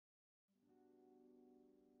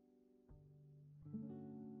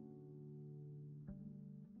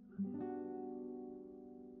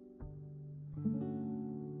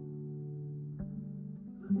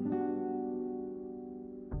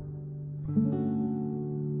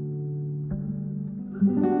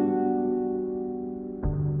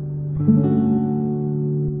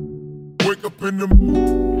up in the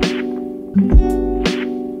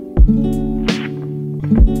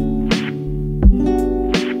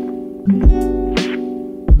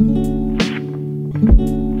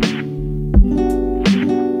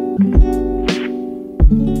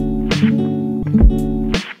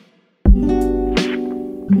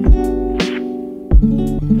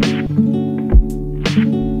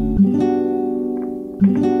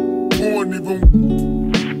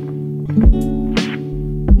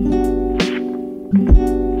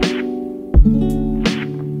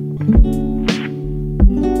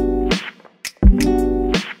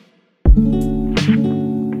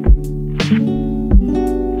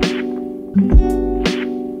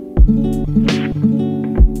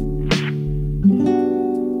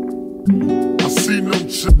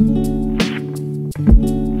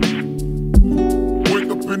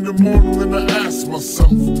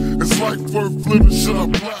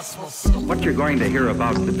What you're going to hear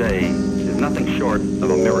about today is nothing short of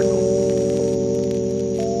a miracle.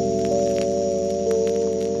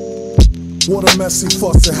 What a messy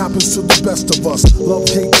fuss, it happens to the best of us. Love,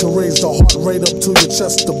 hate to raise the heart rate up to your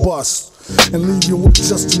chest to bust, and leave you with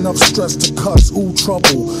just enough stress to cuss. Ooh,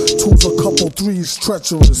 trouble, two's a couple, threes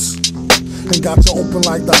treacherous, and got you open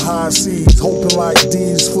like the high seas, hoping like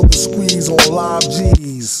D's for the squeeze on live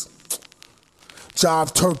G's.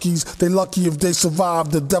 Jive turkeys, they lucky if they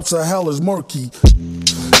survive, the depths of hell is murky.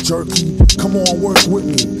 Jerky, come on, work with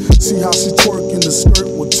me. See how she twerk in the skirt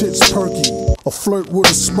with tits perky. A flirt with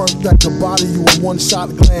a smirk that can body you in one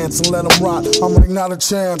shot glance and let them rot. I'm like, not a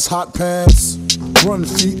chance, hot pants. Run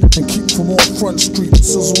feet and keep from on Front Street.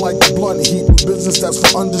 Sizzle like the blunt heat with business that's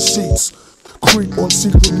for under sheets. Creep on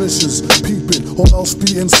secret missions, peep it, or else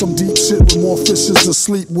be in some deep shit with more fishes to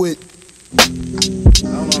sleep with.